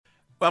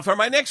Well, for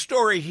my next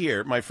story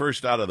here, my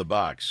first out of the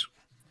box,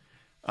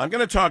 I'm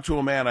going to talk to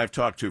a man I've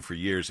talked to for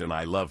years, and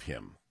I love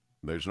him.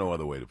 There's no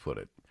other way to put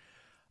it.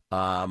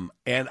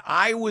 And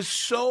I was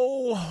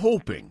so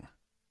hoping,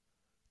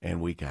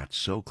 and we got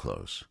so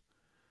close,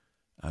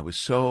 I was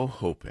so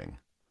hoping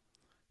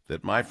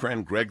that my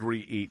friend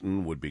Gregory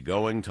Eaton would be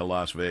going to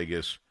Las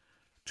Vegas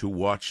to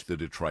watch the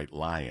Detroit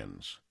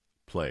Lions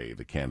play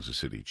the Kansas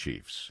City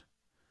Chiefs.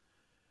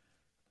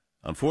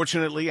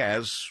 Unfortunately,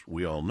 as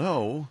we all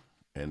know,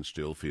 and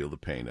still feel the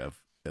pain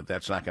of,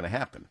 that's not going to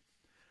happen.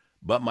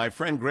 But my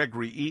friend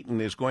Gregory Eaton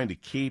is going to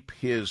keep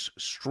his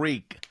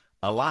streak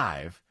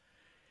alive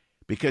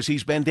because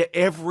he's been to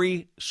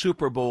every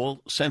Super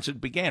Bowl since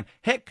it began.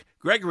 Heck,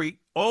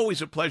 Gregory,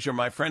 always a pleasure,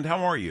 my friend. How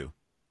are you?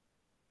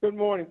 Good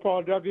morning,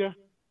 Paul W.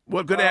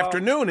 Well, good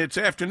afternoon. It's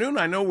afternoon.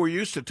 I know we're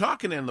used to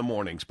talking in the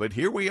mornings, but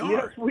here we are.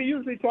 Yes, we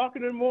usually talk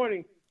in the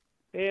morning.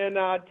 And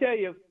I tell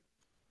you,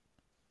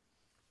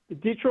 the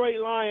Detroit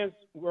Lions,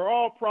 we're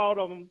all proud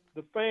of them.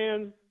 The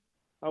fans,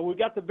 we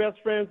got the best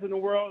friends in the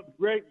world,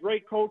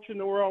 great coach in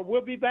the world.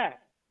 We'll be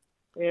back.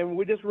 And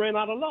we just ran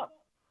out of luck.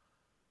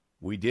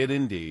 We did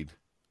indeed.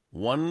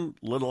 One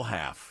little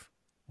half.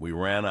 We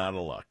ran out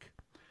of luck.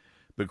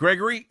 But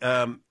Gregory,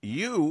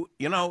 you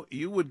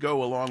would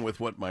go along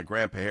with what my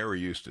Grandpa Harry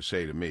used to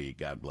say to me,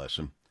 God bless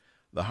him.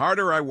 The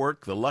harder I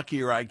work, the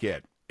luckier I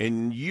get.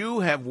 And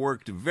you have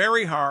worked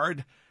very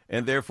hard,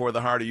 and therefore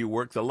the harder you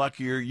work, the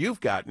luckier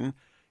you've gotten.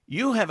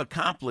 You have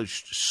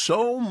accomplished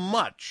so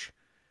much.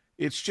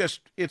 It's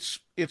just, it's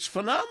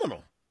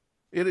phenomenal.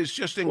 It is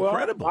just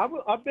incredible.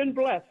 Well, I've been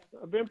blessed.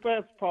 I've been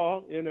blessed,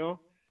 Paul, and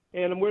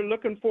we're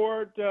looking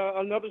forward to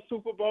another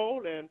Super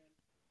Bowl. And,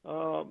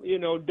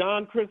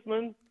 Don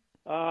Chrisman,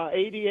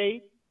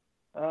 88,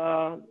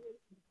 Tom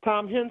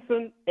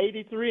Henson,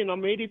 83, and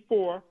I'm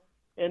 84.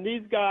 And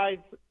these guys,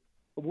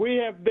 we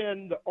have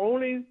been the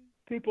only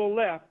people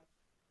left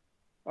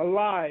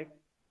alive.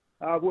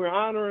 We're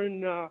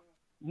honoring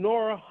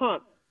Nora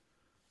Hunt,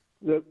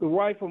 the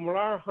wife of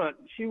Malar Hunt.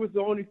 She was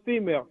the only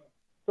female.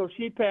 So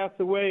she passed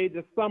away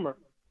this summer.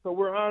 So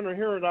we're honoring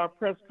her at our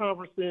press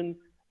conference in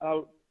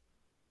the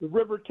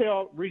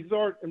Rivertail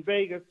Resort in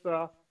Vegas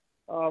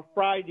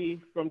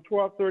Friday from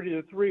 12:30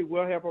 to 3.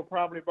 We'll have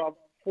probably about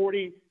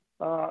 40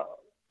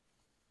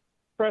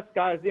 press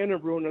guys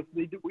interviewing us.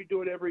 We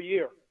do it every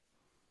year.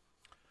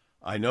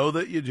 I know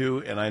that you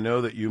do, and I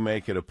know that you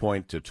make it a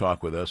point to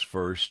talk with us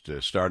first,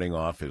 starting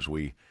off as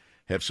we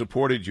have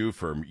supported you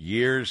for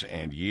years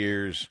and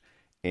years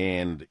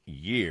and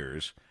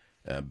years,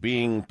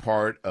 being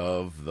part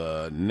of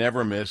the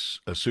Never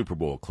Miss a Super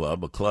Bowl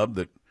club, a club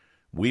that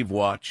we've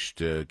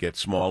watched get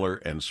smaller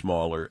and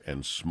smaller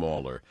and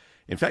smaller.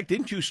 In fact,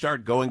 didn't you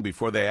start going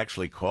before they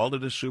actually called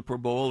it a Super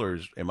Bowl, or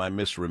am I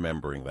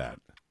misremembering that?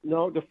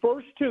 No, the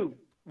first two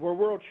were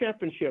world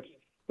championships.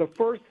 The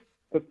third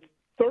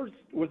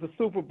was the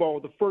Super Bowl,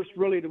 the first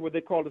really what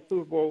they called the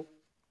Super Bowl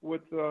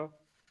with Joe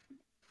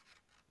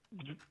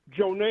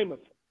Namath.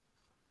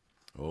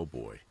 Oh,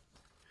 boy.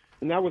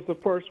 And that was the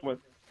first one.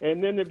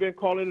 And then they've been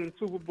calling it a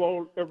Super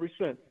Bowl ever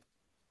since.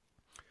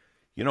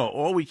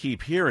 All we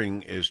keep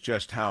hearing is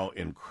just how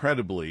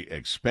incredibly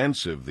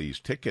expensive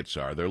these tickets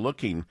are. They're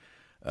looking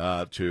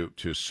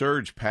to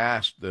surge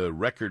past the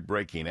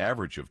record-breaking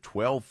average of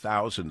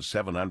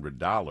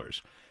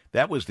 $12,700.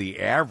 That was the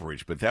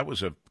average, but that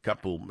was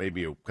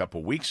maybe a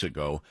couple weeks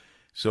ago.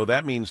 So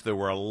that means there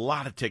were a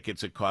lot of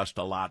tickets that cost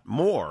a lot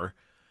more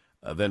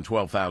than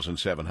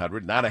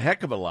 $12,700. Not a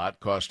heck of a lot,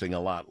 costing a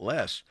lot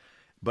less.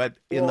 But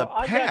in the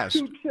past, I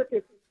got two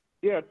tickets.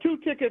 Yeah, two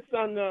tickets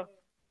on the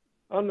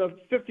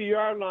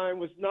 50-yard line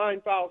was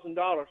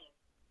 $9,000,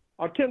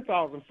 or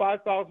 $10,000,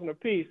 $5,000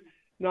 apiece.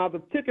 Now the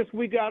tickets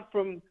we got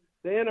from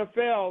the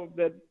NFL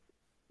that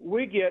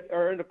we get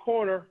are in the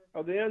corner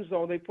of the end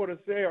zone. They put us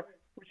there,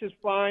 which is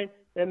fine.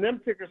 And them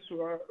tickets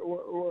are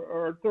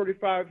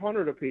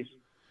 $3,500 apiece.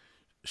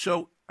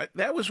 So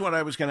that was what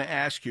I was going to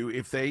ask you.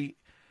 If they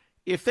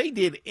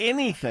did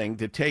anything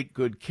to take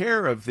good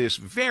care of this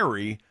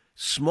very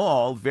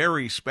small,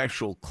 very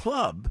special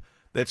club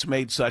that's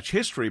made such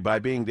history by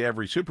being to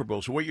every Super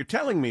Bowl. So what you're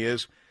telling me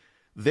is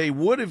they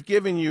would have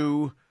given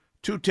you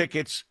two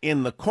tickets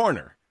in the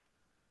corner,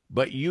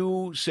 but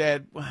you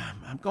said, well,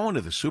 I'm going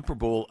to the Super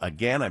Bowl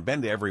again. I've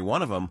been to every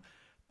one of them.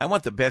 I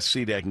want the best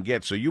seat I can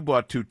get. So you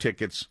bought two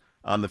tickets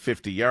on the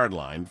 50-yard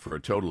line for a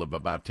total of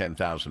about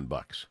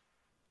 $10,000.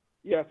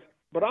 Yes,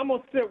 but I'm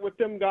going to sit with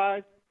them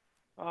guys.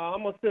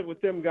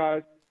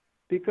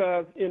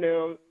 Because,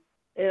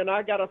 and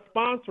I got a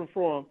sponsor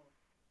for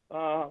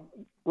them.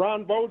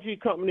 Ron Bogie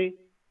Company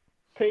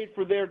paid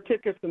for their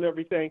tickets and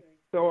everything.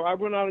 So I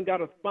went out and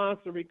got a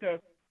sponsor because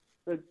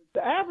the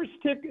average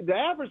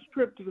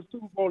trip to the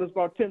Super Bowl is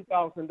about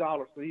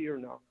 $10,000 a year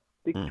now,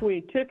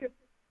 between tickets,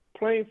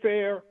 plane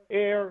fare,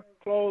 air,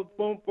 clothes,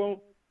 boom, boom.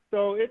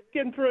 So it's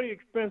getting pretty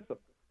expensive.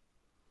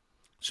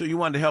 So you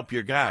wanted to help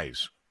your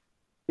guys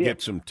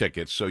get some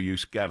tickets, so you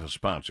got a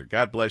sponsor.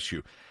 God bless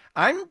you.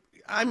 I'm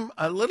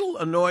a little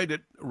annoyed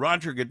at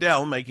Roger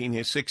Goodell making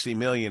his $60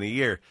 million a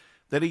year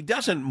that he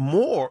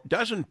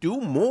doesn't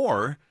do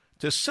more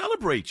to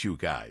celebrate you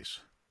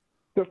guys.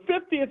 The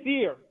 50th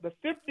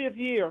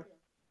year,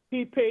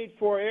 he paid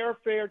for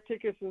airfare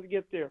tickets and to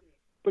get there.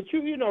 But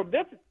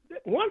that's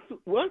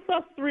once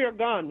us three are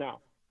gone now.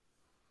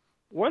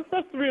 Once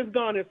us three is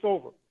gone, it's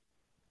over.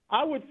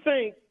 I would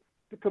think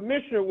the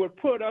commissioner would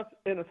put us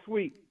in a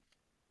suite.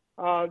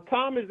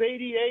 Tom is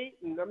 88,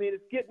 and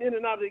it's getting in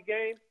and out of the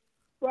game.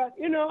 But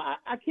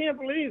I can't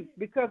believe,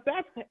 because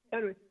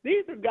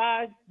these are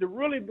guys that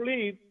really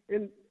believe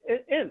in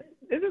it.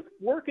 This is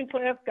working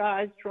class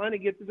guys trying to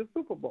get to the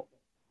Super Bowl.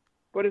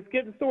 But it's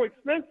getting so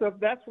expensive.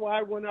 That's why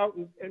I went out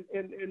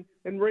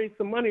and raised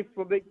some money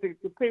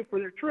to pay for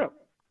their trip.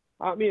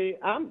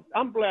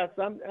 I'm blessed.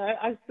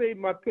 I save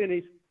my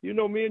pennies.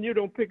 Me and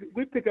you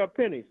we pick up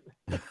pennies.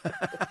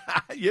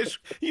 Yes,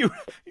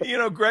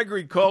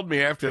 Gregory called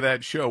me after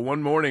that show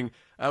one morning.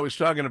 I was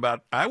talking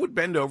about I would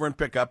bend over and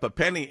pick up a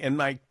penny, and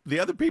the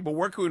other people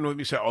working with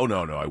me said, "Oh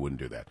no, I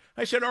wouldn't do that."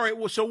 I said, "All right,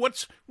 well, so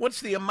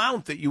what's the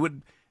amount that you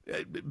would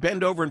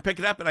bend over and pick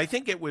it up?" And I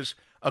think it was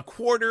a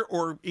quarter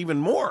or even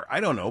more. I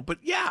don't know, but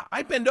yeah,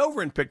 I bend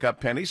over and pick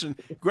up pennies. And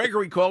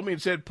Gregory called me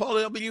and said, "Paul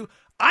W.,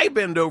 I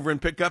bend over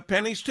and pick up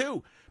pennies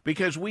too,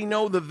 because we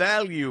know the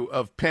value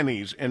of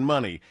pennies and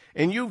money.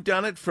 And you've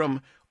done it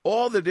from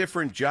all the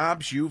different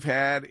jobs you've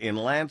had in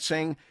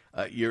Lansing.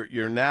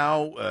 You're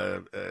now,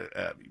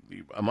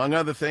 among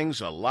other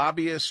things, a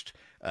lobbyist.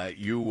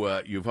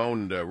 You've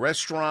owned a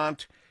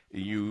restaurant.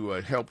 You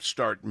helped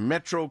start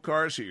Metro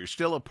Cars, that you're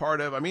still a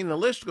part of. The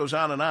list goes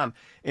on.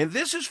 And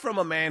this is from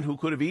a man who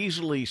could have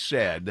easily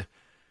said,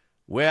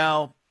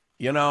 well,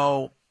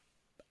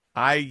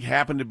 I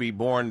happen to be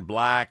born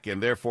black,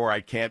 and therefore I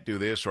can't do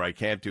this or I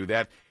can't do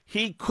that.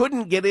 He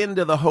couldn't get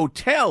into the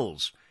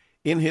hotels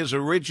in his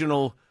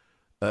original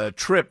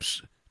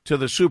trips to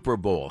the Super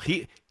Bowl.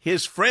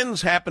 His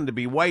friends happened to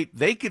be white.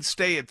 They could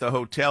stay at the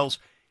hotels.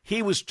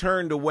 He was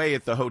turned away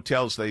at the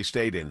hotels they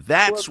stayed in.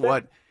 That's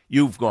what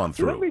you've gone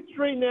through. Let me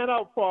straighten that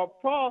out, Paul.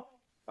 Paul,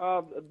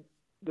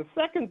 the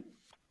second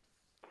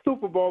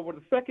Super Bowl, or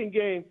the second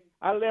game,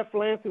 I left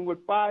Lansing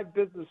with 5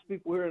 business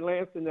people here in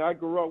Lansing that I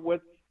grew up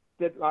with.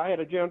 That I had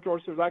a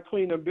janitorial service. I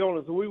cleaned them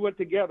buildings, and we went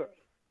together.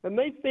 And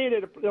they stayed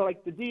at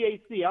like the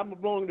DAC. I'm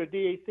belonging to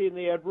DAC, and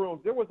they had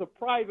rooms. There was a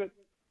private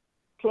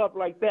club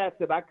like that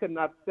I could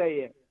not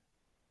stay in.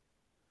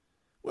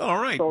 Well,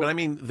 all right, so,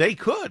 but they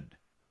could.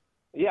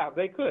 Yeah,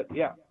 they could.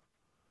 Yeah,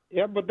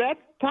 but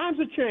times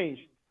have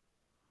changed.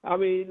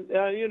 We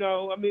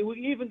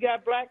even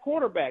got black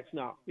quarterbacks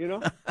now.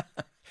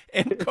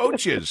 And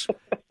coaches.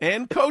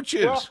 Well,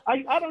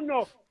 I don't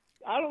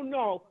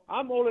know.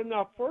 I'm old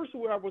enough. First,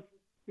 we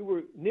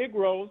were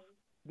Negroes,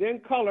 then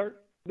colored,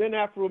 then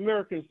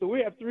Afro-Americans. So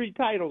we have 3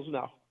 titles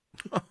now.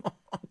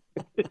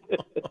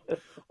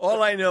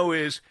 All I know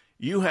is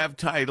you have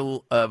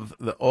title of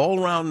the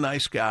all-around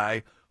nice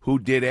guy who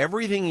did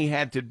everything he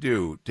had to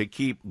do to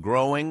keep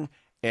growing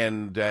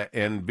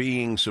and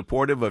being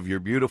supportive of your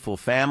beautiful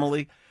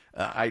family.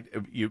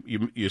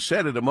 You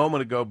said it a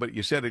moment ago, but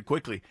you said it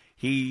quickly.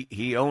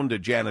 He owned a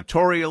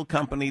janitorial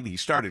company. He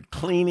started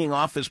cleaning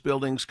office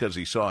buildings because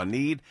he saw a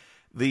need.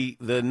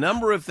 The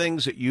number of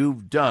things that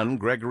you've done,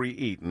 Gregory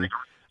Eaton,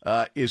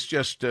 is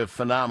just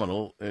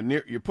phenomenal.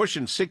 You're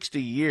pushing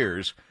 60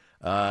 years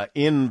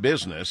in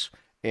business,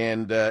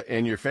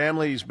 and your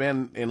family's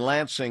been in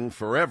Lansing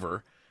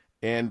forever.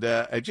 And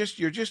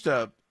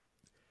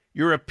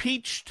you're a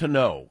peach to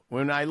know.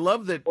 When I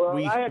love that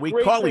we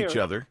call each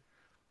other.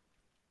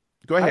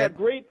 Go ahead. I had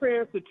great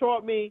parents that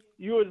taught me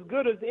you're as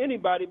good as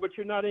anybody, but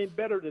you're not any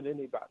better than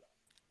anybody.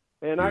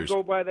 And I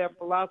go by that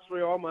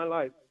philosophy all my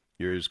life.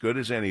 You're as good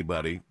as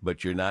anybody,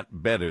 but you're not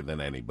better than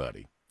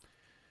anybody.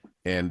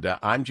 And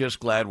I'm just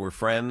glad we're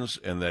friends,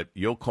 and that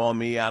you'll call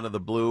me out of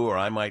the blue, or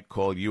I might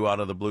call you out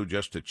of the blue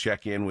just to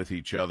check in with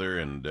each other.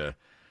 And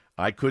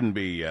I couldn't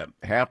be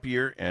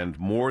happier and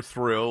more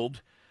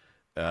thrilled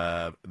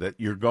that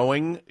you're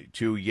going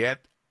to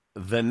yet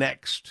the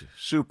next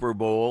Super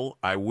Bowl.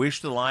 I wish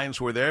the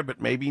Lions were there,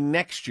 but maybe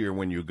next year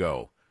when you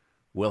go,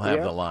 we'll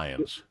have the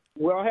Lions.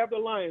 We'll have the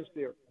Lions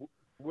there.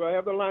 We'll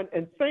have the Lions.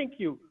 And thank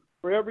you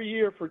for every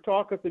year for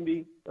talking to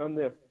me on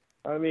this.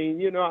 I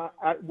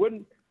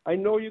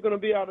know you're going to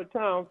be out of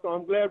town, so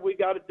I'm glad we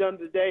got it done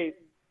today,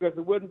 because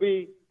it wouldn't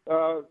be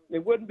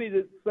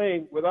the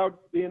same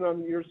without being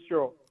on your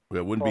show.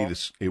 Well, it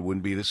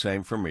wouldn't be the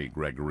same for me,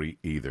 Gregory,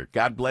 either.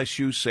 God bless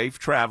you. Safe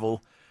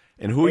travel.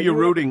 And who are you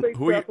rooting?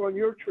 On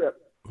your trip.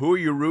 Who are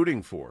you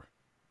rooting for?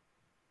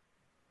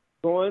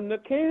 Going to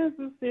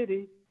Kansas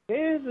City,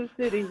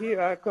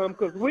 here I come,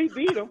 because we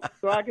beat them.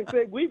 So I can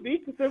say we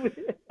beat them.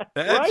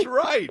 That's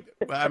right.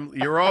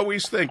 You're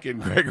always thinking,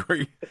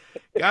 Gregory.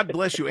 God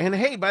bless you. And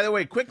hey, by the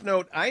way, quick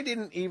note, I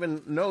didn't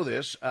even know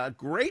this. A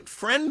great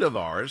friend of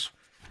ours,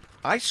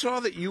 I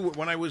saw that you,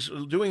 when I was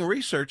doing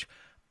research,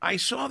 I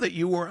saw that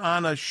you were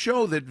on a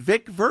show that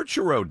Vic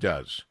Verchero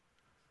does.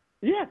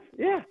 Yes,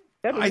 yeah.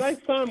 Had a nice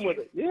time with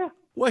it, yeah.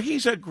 Well,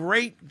 he's a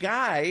great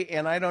guy,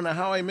 and I don't know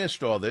how I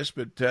missed all this,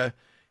 but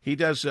he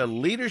does a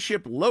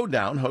Leadership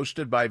Lowdown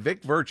hosted by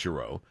Vic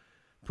Verchero,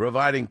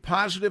 providing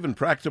positive and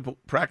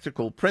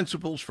practical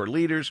principles for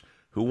leaders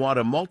who want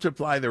to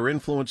multiply their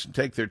influence and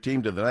take their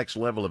team to the next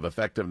level of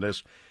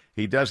effectiveness.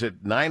 He does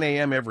it 9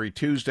 a.m. every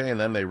Tuesday, and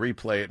then they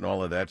replay it and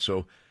all of that.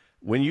 So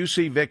when you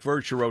see Vic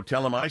Verchero,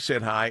 tell him I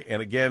said hi.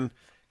 And again,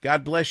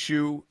 God bless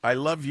you. I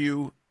love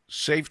you.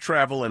 Safe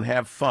travel and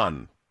have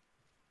fun.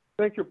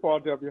 Thank you,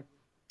 Paul W.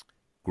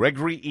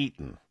 Gregory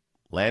Eaton,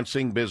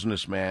 Lansing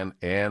businessman,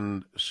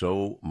 and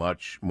so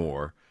much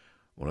more.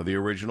 One of the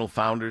original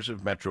founders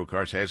of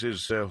MetroCars, has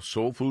his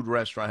soul food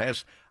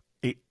restaurant.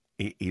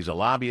 He's a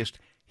lobbyist.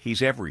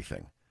 He's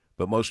everything.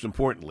 But most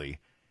importantly,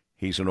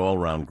 he's an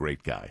all-around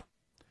great guy.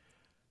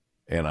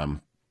 And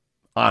I'm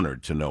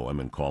honored to know him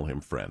and call him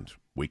friend.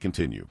 We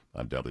continue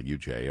on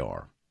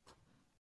WJR.